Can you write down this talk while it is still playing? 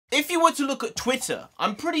if you were to look at Twitter,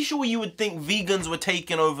 I'm pretty sure you would think vegans were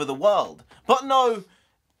taking over the world. But no,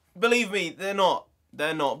 believe me, they're not.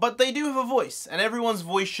 They're not. But they do have a voice, and everyone's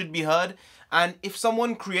voice should be heard. And if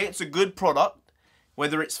someone creates a good product,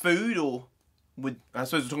 whether it's food or, I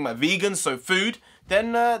suppose we're talking about vegans, so food,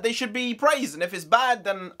 then they should be praised. And if it's bad,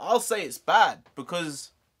 then I'll say it's bad.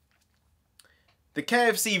 Because the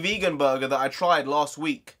KFC vegan burger that I tried last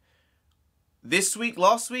week,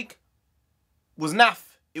 last week, was naff.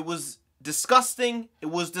 It was disgusting. It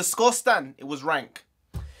was disgusting. It was rank.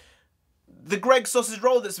 The Greggs sausage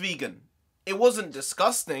roll that's vegan, it wasn't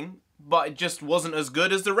disgusting, but it just wasn't as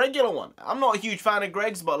good as the regular one. I'm not a huge fan of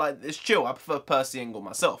Greggs, but like, it's chill. I prefer Percy Engel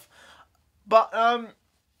myself. But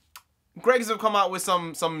Greggs have come out with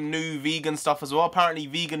some new vegan stuff as well. Apparently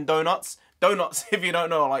vegan donuts. Donuts, if you don't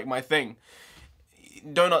know, are like my thing.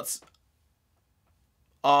 Donuts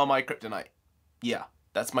are my kryptonite. Yeah,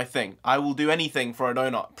 that's my thing. I will do anything for a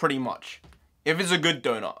donut, pretty much. If it's a good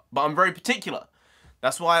donut. But I'm very particular.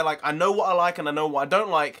 That's why I know what I like and I know what I don't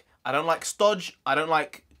like. I don't like stodge. I don't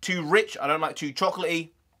like too rich. I don't like too chocolatey.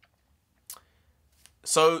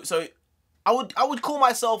 So I would call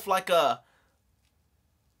myself like a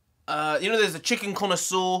you know, there's a chicken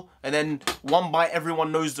connoisseur, and then one bite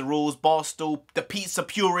everyone knows the rules, Barstool, the pizza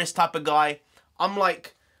purist type of guy. I'm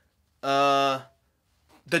like the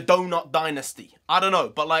donut dynasty. I don't know,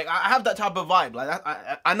 but like I have that type of vibe. Like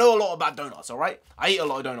I know a lot about donuts, all right? I eat a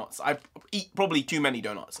lot of donuts. I eat probably too many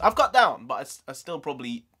donuts. I've cut down, but I still probably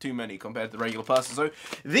eat too many compared to the regular person. So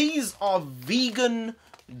these are vegan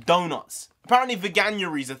donuts. Apparently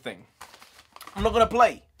Veganuary's a thing. I'm not gonna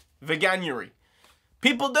play Veganuary.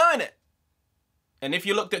 People doing it. And if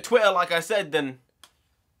you looked at Twitter, like I said, then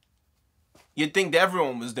you'd think that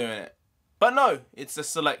everyone was doing it. But no, it's a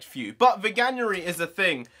select few. But Veganuary is a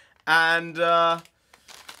thing. And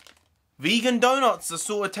vegan donuts are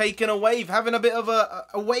sort of taking a wave, having a bit of a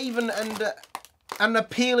wave and an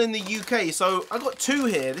appeal in the UK. So I got two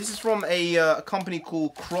here. This is from a company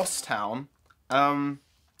called Crosstown. I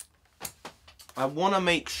want to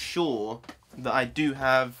make sure that I do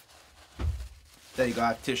have... There you go, I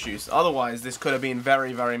have tissues. Otherwise, this could have been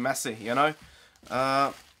very, very messy, you know?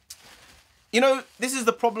 You know, this is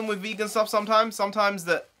the problem with vegan stuff sometimes. Sometimes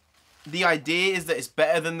that the idea is that it's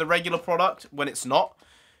better than the regular product when it's not.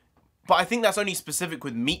 But I think that's only specific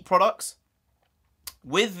with meat products.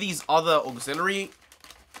 With these other auxiliary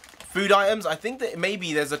food items, I think that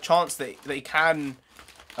maybe there's a chance that they can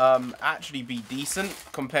actually be decent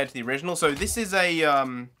compared to the original. So this is a...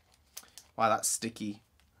 wow, that's sticky.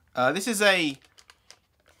 This is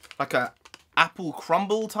like a apple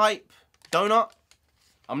crumble type donut.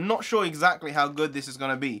 I'm not sure exactly how good this is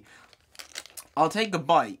going to be. I'll take a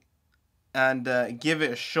bite and give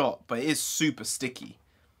it a shot, but it is super sticky.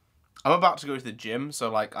 I'm about to go to the gym,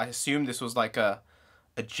 so like I assume this was like a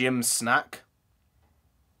gym snack.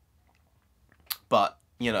 But,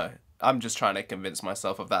 you know, I'm just trying to convince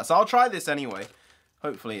myself of that. So I'll try this anyway.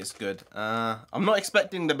 Hopefully it's good. I'm not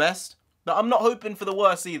expecting the best, but I'm not hoping for the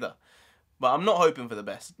worst either. But I'm not hoping for the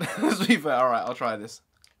best. Let's be fair. Alright, I'll try this.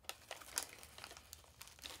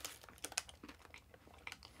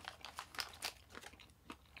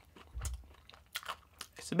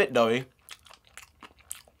 It's a bit doughy.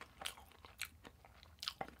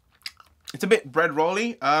 It's a bit bread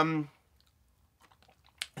rolly.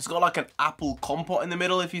 It's got like an apple compote in the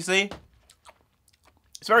middle, if you see.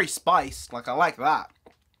 It's very spiced. Like, I like that.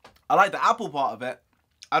 I like the apple part of it.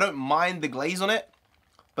 I don't mind the glaze on it.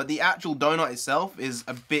 But the actual donut itself is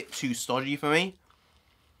a bit too stodgy for me.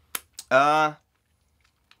 So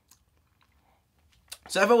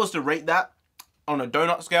if I was to rate that on a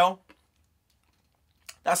donut scale,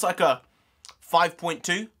 that's like a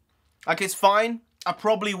 5.2. Like, it's fine. I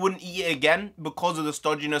probably wouldn't eat it again because of the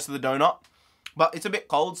stodginess of the donut. But it's a bit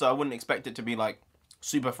cold, so I wouldn't expect it to be, like,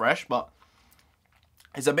 super fresh. But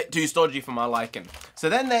it's a bit too stodgy for my liking. So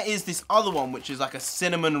then there is this other one, which is like a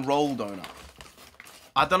cinnamon roll donut.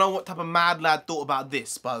 I don't know what type of mad lad thought about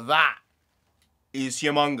this, but that is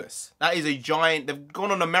humongous. That is a giant... They've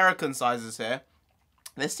gone on American sizes here.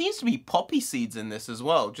 There seems to be poppy seeds in this as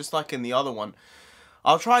well, just like in the other one.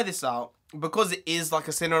 I'll try this out. Because it is like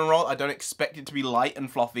a cinnamon roll, I don't expect it to be light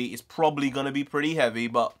and fluffy. It's probably going to be pretty heavy,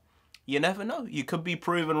 but you never know. You could be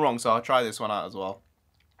proven wrong, so I'll try this one out as well.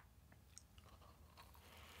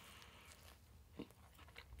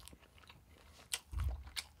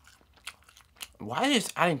 Why are they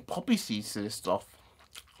just adding poppy seeds to this stuff?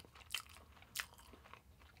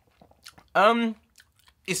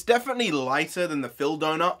 It's definitely lighter than the filled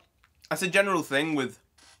donut. That's a general thing with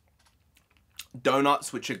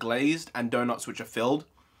donuts which are glazed and donuts which are filled.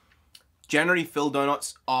 Generally, filled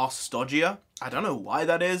donuts are stodgier. I don't know why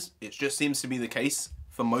that is. It just seems to be the case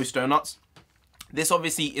for most donuts. This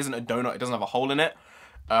obviously isn't a donut. It doesn't have a hole in it.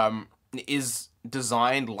 It is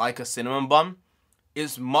designed like a cinnamon bun.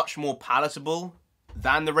 It's much more palatable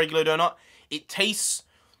than the regular donut. It tastes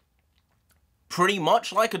pretty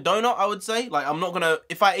much like a donut, I would say. Like, I'm not gonna...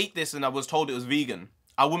 If I ate this and I was told it was vegan,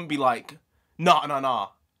 I wouldn't be like, nah.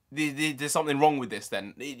 There's something wrong with this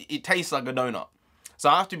then. It tastes like a donut. So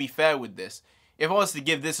I have to be fair with this. If I was to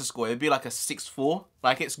give this a score, it'd be like a 6.4.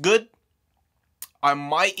 Like, it's good. I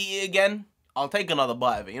might eat it again. I'll take another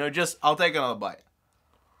bite of it. You know, I'll take another bite.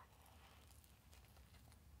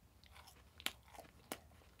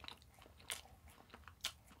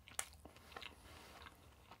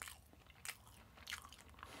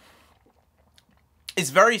 It's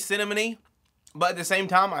very cinnamony, but at the same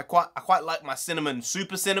time, I quite like my cinnamon,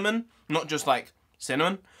 super cinnamon, not just like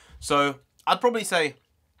cinnamon. So I'd probably say,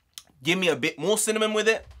 give me a bit more cinnamon with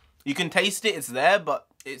it. You can taste it, it's there, but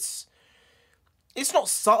it's not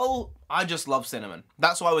subtle. I just love cinnamon.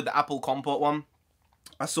 That's why with the apple compote one,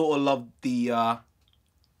 I sort of loved the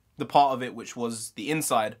part of it which was the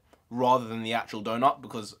inside rather than the actual donut,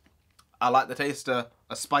 because I like the taste of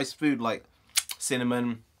a spiced food like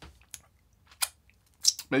cinnamon,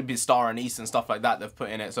 maybe star anise and stuff like that they've put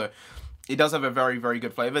in it. So it does have a very, very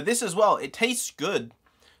good flavor. This as well, it tastes good,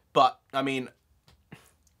 but I mean,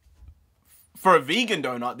 for a vegan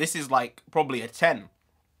donut, this is like probably a 10.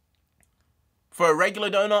 For a regular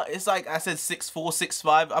donut, it's like I said, 6.4,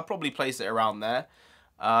 6.5. I'd probably place it around there.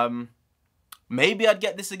 Maybe I'd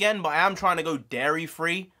get this again, but I am trying to go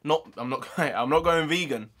dairy-free. I'm not going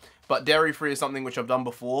vegan, but dairy-free is something which I've done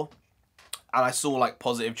before, and I saw like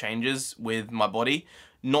positive changes with my body.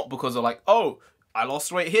 Not because of like, oh, I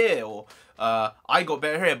lost weight here, or I got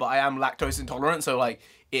better here, but I am lactose intolerant, so like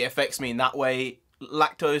it affects me in that way.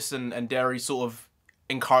 Lactose and dairy sort of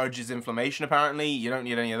encourages inflammation, apparently. You don't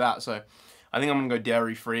need any of that, so I think I'm gonna go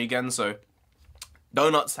dairy-free again. So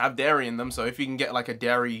donuts have dairy in them, so if you can get like a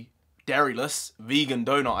dairyless vegan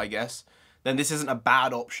donut, I guess, then this isn't a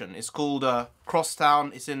bad option. It's called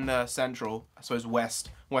Crosstown. It's in central, I suppose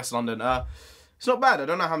West London. It's not bad. I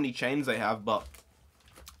don't know how many chains they have, but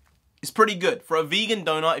it's pretty good. For a vegan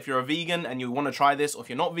donut, if you're a vegan and you want to try this, or if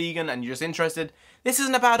you're not vegan and you're just interested, this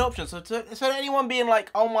isn't a bad option. So to anyone being like,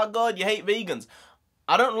 oh my god, you hate vegans,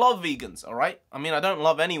 I don't love vegans, alright? I mean, I don't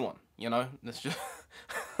love anyone, you know? That's just...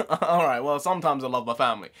 Alright, well, sometimes I love my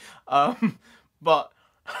family. But...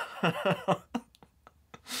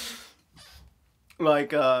 like,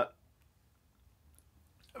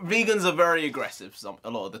 vegans are very aggressive a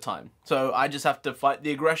lot of the time. So I just have to fight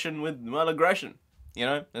the aggression with, well, aggression. You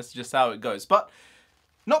know, that's just how it goes. But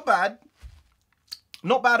not bad.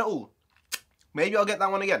 Not bad at all. Maybe I'll get that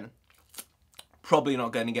one again. Probably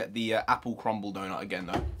not going to get the apple crumble donut again,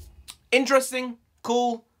 though. Interesting.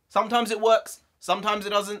 Cool. Sometimes it works. Sometimes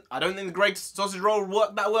it doesn't. I don't think the Greg's sausage roll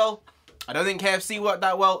worked that well. I don't think KFC worked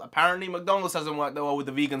that well. Apparently, McDonald's hasn't worked that well with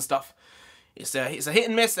the vegan stuff. It's a hit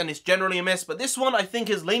and miss, and it's generally a miss. But this one, I think,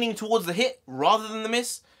 is leaning towards the hit rather than the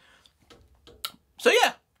miss. So,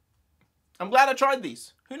 yeah. I'm glad I tried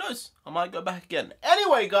these. Who knows? I might go back again.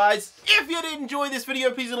 Anyway, guys, if you did enjoy this video,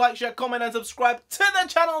 please like, share, comment, and subscribe to the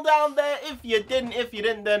channel down there. If you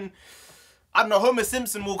didn't, then I don't know, Homer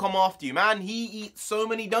Simpson will come after you, man. He eats so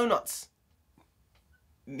many donuts.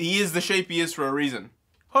 He is the shape he is for a reason.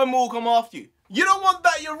 Homer will come after you. You don't want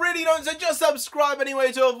that, you really don't, so just subscribe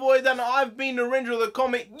anyway to avoid that. I've been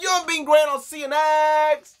NarendraTheComic. You've been great. I'll see you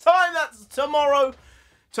next time. That's tomorrow.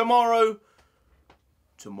 Tomorrow.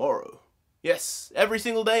 Yes, every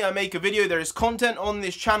single day I make a video. There is content on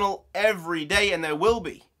this channel every day, and there will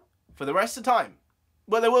be for the rest of the time.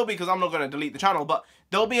 Well, there will be because I'm not going to delete the channel, but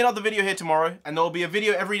there'll be another video here tomorrow, and there'll be a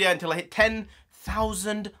video every day until I hit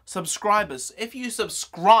 10,000 subscribers. If you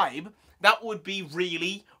subscribe, that would be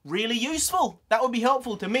really, really useful. That would be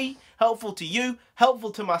helpful to me, helpful to you, helpful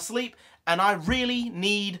to my sleep, and I really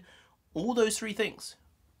need all those three things.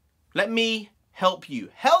 Let me help you.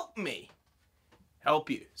 Help me.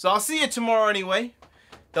 Help you. So I'll see you tomorrow anyway.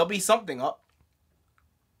 There'll be something up.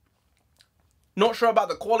 Not sure about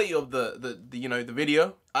the quality of the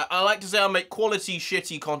video. I like to say I make quality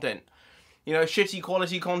shitty content. You know, shitty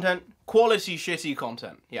quality content. Quality shitty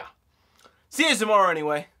content. Yeah. See you tomorrow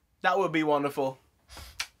anyway. That would be wonderful.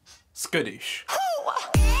 Skadoosh.